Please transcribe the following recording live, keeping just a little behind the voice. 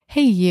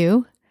Hey,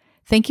 you.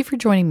 Thank you for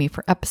joining me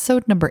for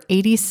episode number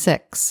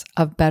 86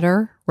 of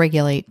Better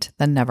Regulate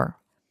Than Never.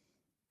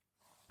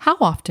 How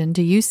often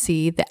do you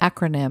see the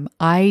acronym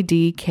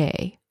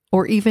IDK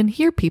or even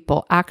hear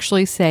people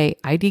actually say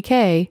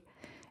IDK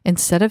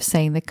instead of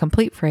saying the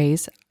complete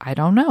phrase, I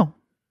don't know?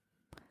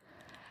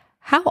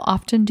 How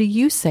often do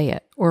you say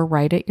it or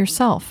write it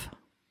yourself?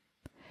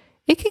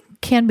 It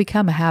can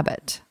become a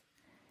habit.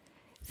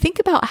 Think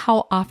about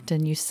how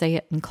often you say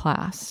it in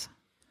class.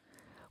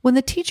 When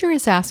the teacher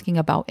is asking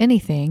about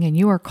anything and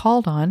you are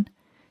called on,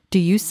 do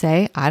you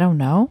say, I don't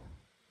know?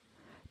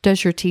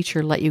 Does your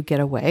teacher let you get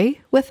away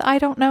with I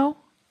don't know?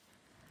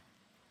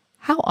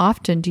 How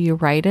often do you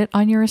write it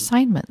on your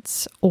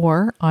assignments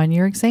or on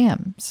your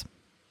exams?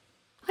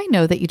 I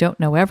know that you don't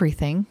know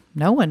everything.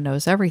 No one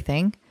knows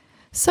everything.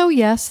 So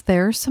yes,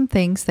 there are some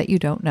things that you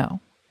don't know.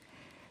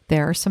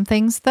 There are some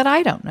things that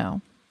I don't know.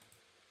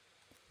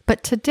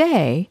 But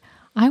today,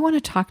 I want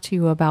to talk to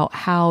you about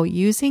how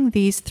using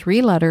these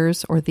 3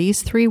 letters or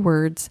these 3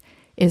 words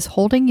is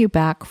holding you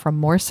back from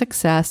more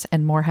success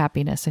and more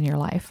happiness in your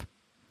life.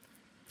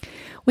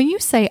 When you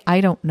say, I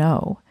don't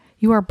know,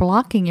 you are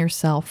blocking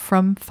yourself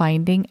from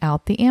finding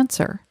out the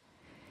answer.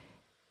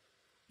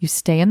 You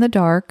stay in the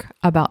dark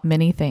about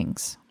many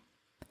things.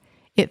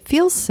 It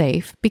feels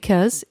safe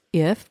because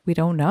if we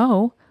don't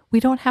know, we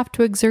don't have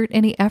to exert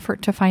any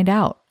effort to find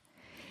out.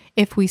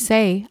 If we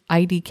say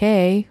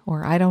IDK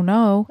or I don't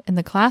know in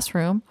the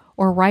classroom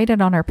or write it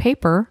on our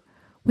paper,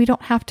 we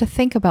don't have to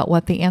think about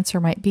what the answer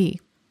might be.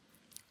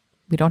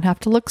 We don't have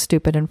to look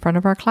stupid in front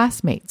of our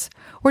classmates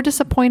or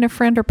disappoint a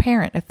friend or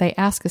parent if they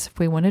ask us if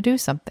we want to do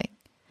something.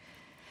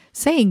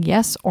 Saying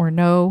yes or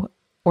no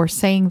or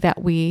saying that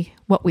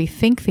what we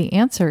think the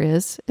answer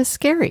is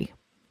scary.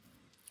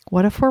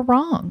 What if we're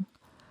wrong?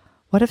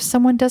 What if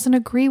someone doesn't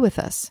agree with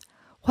us?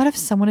 What if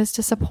someone is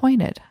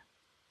disappointed?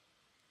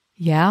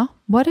 Yeah,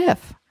 what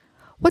if?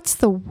 What's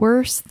the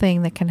worst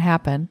thing that can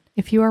happen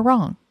if you are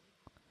wrong?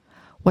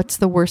 What's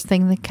the worst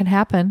thing that can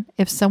happen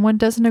if someone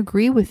doesn't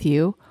agree with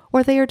you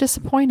or they are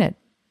disappointed?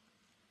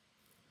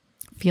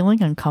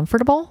 Feeling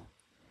uncomfortable?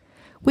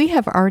 We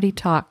have already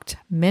talked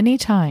many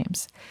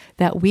times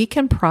that we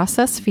can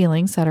process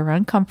feelings that are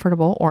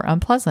uncomfortable or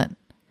unpleasant.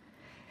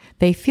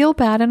 They feel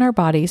bad in our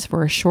bodies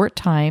for a short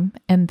time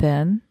and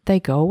then they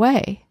go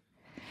away.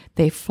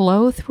 They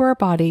flow through our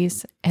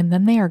bodies and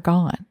then they are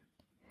gone.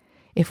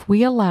 If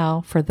we allow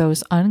for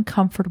those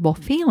uncomfortable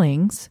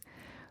feelings,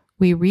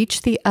 we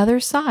reach the other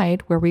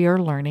side where we are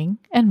learning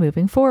and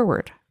moving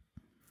forward.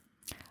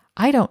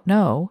 I don't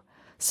know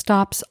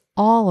stops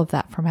all of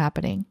that from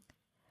happening.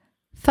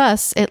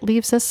 Thus, it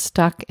leaves us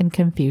stuck in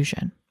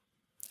confusion.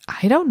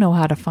 I don't know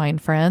how to find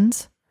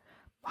friends.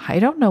 I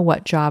don't know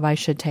what job I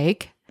should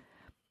take.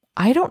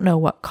 I don't know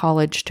what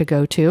college to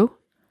go to.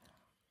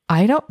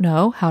 I don't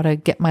know how to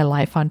get my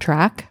life on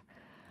track.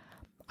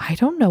 I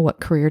don't know what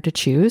career to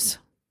choose.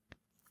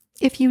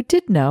 If you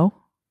did know,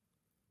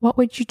 what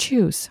would you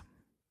choose?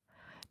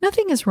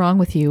 Nothing is wrong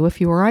with you if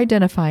you are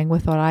identifying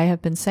with what I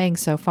have been saying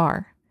so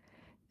far.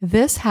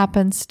 This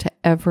happens to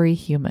every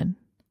human.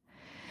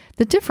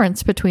 The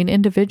difference between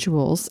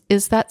individuals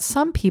is that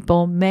some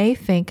people may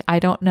think I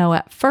don't know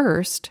at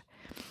first,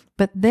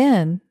 but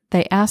then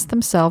they ask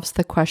themselves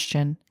the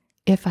question,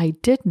 if I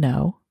did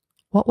know,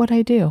 what would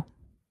I do?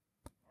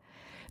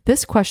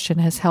 This question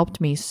has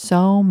helped me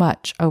so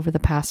much over the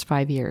past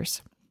 5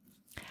 years.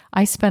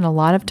 I spent a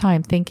lot of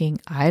time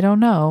thinking, I don't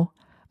know,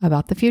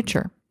 about the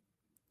future.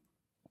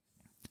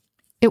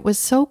 It was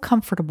so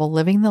comfortable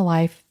living the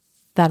life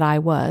that I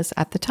was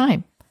at the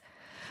time.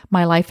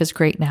 My life is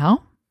great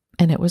now,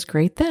 and it was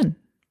great then.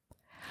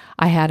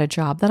 I had a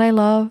job that I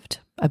loved,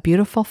 a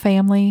beautiful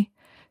family,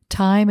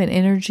 time and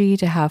energy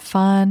to have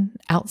fun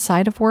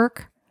outside of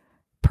work,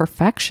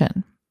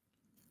 perfection.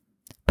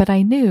 But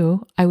I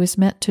knew I was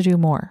meant to do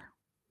more.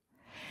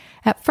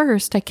 At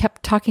first, I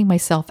kept talking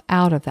myself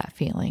out of that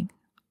feeling.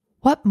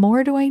 What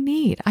more do I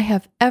need? I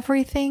have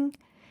everything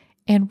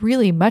and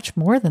really much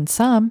more than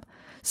some.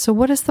 So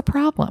what is the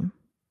problem?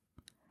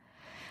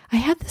 I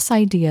had this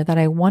idea that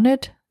I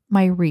wanted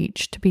my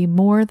reach to be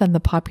more than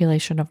the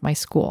population of my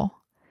school.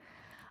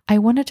 I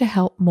wanted to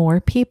help more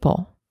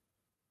people.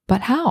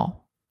 But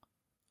how?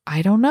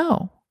 I don't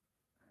know.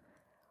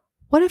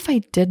 What if I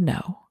did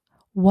know?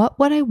 What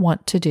would I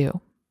want to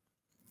do?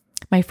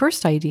 My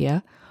first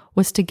idea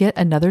was to get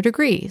another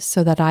degree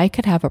so that I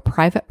could have a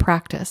private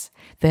practice.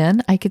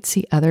 Then I could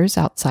see others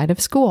outside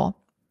of school.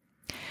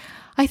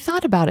 I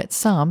thought about it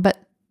some,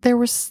 but there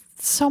was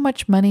so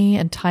much money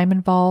and time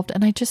involved,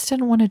 and I just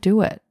didn't want to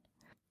do it.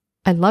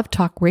 I love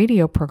talk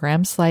radio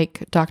programs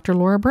like Dr.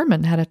 Laura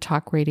Berman had a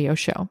talk radio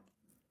show.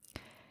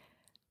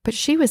 But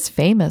she was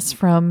famous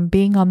from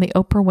being on the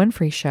Oprah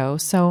Winfrey Show,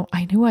 so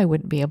I knew I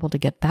wouldn't be able to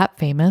get that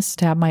famous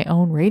to have my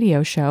own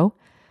radio show.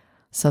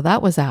 So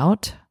that was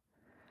out.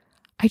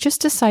 I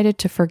just decided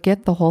to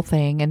forget the whole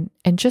thing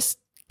and just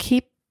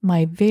keep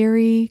my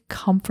very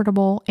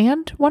comfortable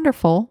and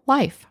wonderful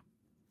life.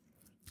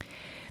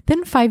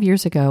 Then 5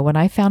 years ago, when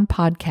I found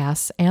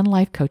podcasts and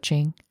life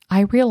coaching,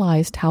 I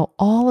realized how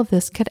all of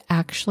this could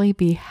actually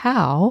be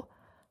how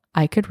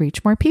I could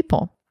reach more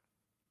people.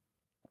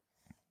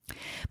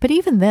 But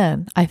even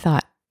then, I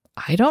thought,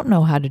 I don't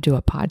know how to do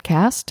a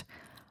podcast.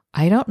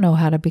 I don't know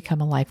how to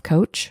become a life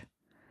coach.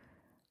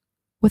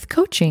 With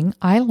coaching,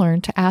 I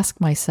learned to ask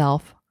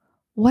myself,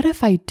 what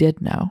if I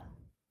did know?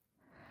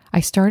 I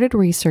started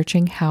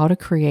researching how to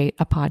create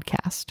a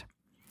podcast.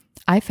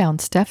 I found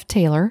Steph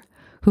Taylor,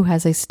 who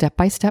has a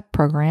step-by-step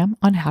program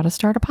on how to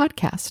start a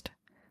podcast.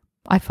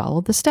 I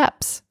followed the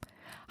steps.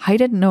 I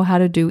didn't know how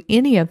to do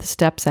any of the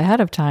steps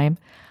ahead of time.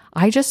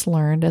 I just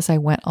learned as I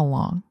went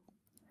along.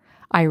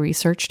 I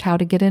researched how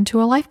to get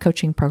into a life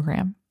coaching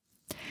program.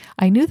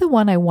 I knew the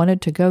one I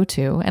wanted to go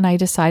to, and I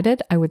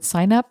decided I would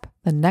sign up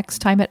the next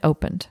time it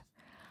opened.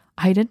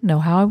 I didn't know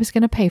how I was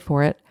going to pay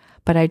for it,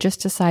 but I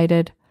just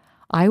decided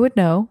I would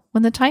know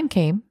when the time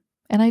came,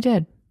 and I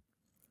did.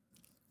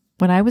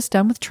 When I was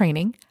done with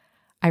training,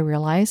 I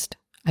realized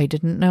I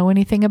didn't know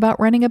anything about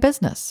running a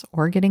business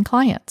or getting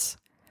clients.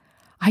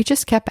 I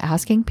just kept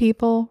asking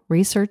people,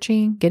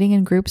 researching, getting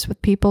in groups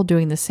with people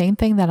doing the same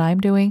thing that I'm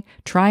doing,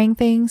 trying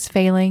things,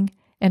 failing,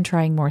 and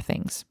trying more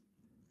things.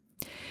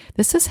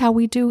 This is how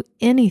we do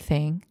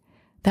anything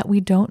that we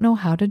don't know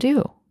how to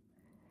do.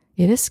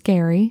 It is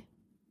scary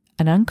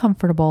and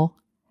uncomfortable,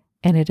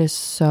 and it is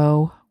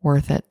so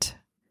worth it.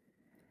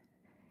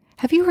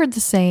 Have you heard the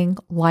saying,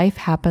 life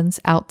happens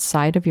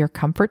outside of your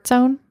comfort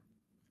zone?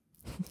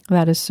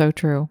 That is so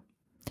true.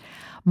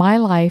 My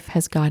life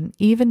has gotten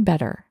even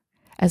better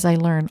as I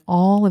learn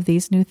all of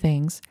these new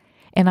things,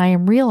 and I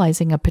am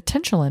realizing a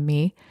potential in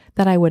me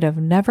that I would have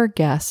never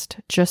guessed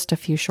just a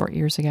few short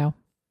years ago.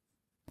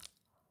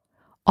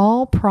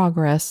 All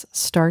progress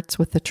starts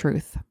with the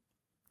truth.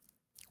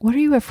 What are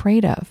you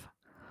afraid of?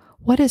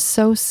 What is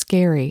so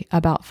scary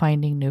about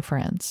finding new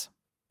friends,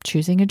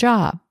 choosing a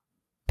job,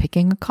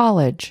 picking a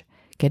college,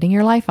 getting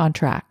your life on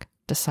track,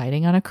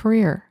 deciding on a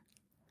career?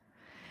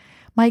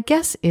 My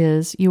guess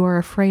is you are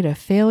afraid of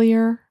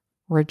failure,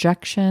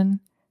 rejection,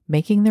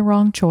 making the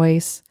wrong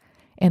choice,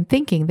 and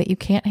thinking that you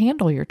can't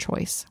handle your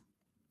choice.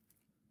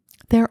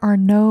 There are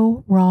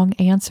no wrong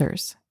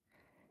answers.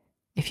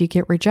 If you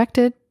get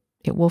rejected,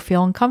 it will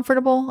feel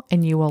uncomfortable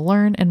and you will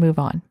learn and move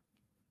on.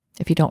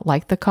 If you don't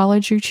like the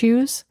college you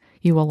choose,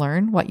 you will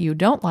learn what you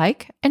don't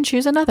like and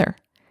choose another.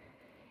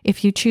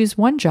 If you choose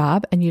one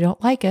job and you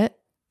don't like it,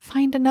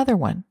 find another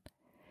one.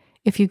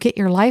 If you get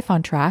your life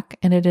on track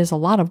and it is a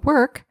lot of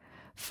work,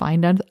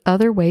 find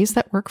other ways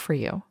that work for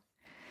you.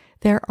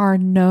 There are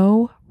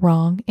no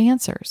wrong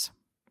answers.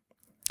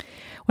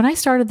 When I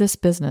started this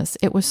business,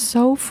 it was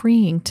so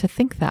freeing to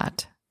think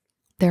that.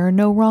 There are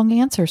no wrong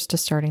answers to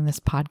starting this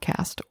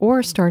podcast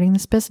or starting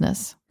this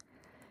business.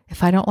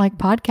 If I don't like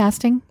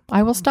podcasting,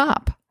 I will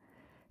stop.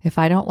 If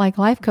I don't like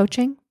life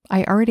coaching,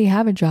 I already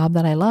have a job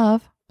that I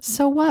love,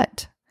 so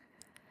what?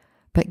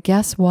 But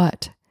guess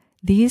what?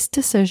 These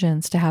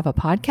decisions to have a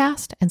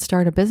podcast and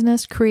start a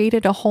business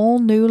created a whole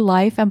new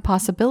life and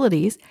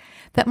possibilities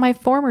that my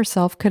former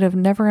self could have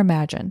never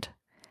imagined.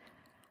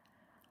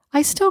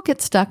 I still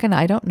get stuck and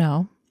I don't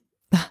know.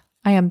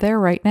 I am there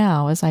right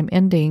now as I'm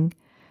ending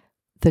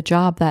the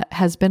job that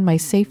has been my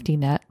safety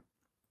net,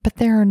 but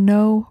there are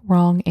no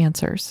wrong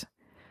answers.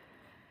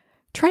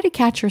 Try to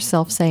catch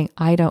yourself saying,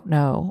 I don't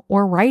know,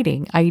 or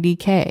writing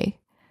IDK.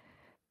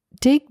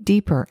 Dig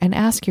deeper and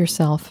ask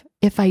yourself,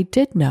 if I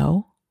did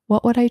know,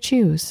 what would I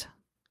choose?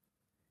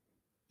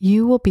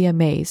 You will be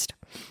amazed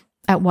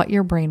at what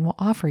your brain will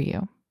offer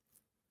you.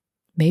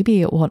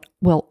 Maybe it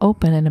will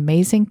open an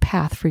amazing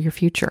path for your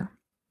future.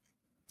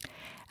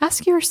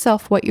 Ask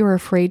yourself what you're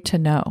afraid to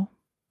know.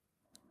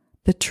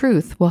 The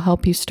truth will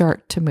help you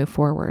start to move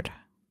forward.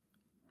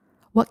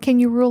 What can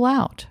you rule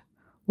out?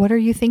 What are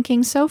you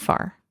thinking so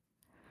far?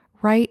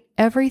 Write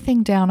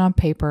everything down on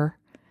paper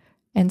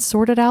and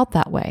sort it out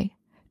that way.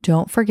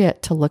 Don't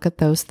forget to look at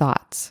those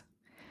thoughts.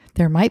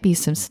 There might be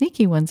some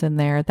sneaky ones in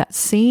there that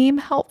seem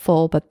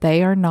helpful, but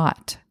they are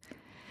not.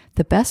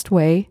 The best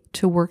way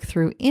to work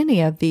through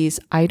any of these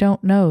I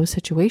don't know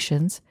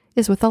situations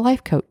is with a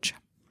life coach.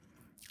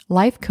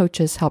 Life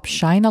coaches help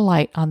shine a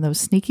light on those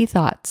sneaky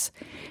thoughts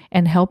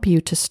and help you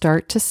to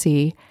start to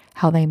see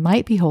how they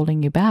might be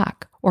holding you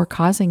back or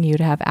causing you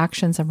to have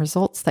actions and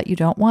results that you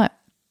don't want.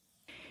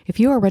 If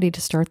you are ready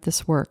to start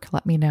this work,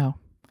 let me know.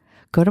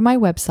 Go to my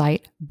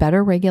website,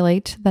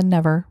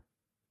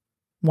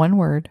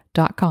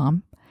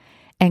 betterregulatethennever.com,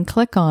 and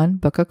click on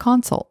Book a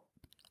Consult.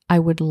 I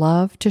would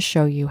love to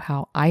show you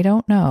how I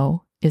don't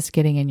know is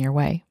getting in your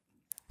way.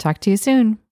 Talk to you soon.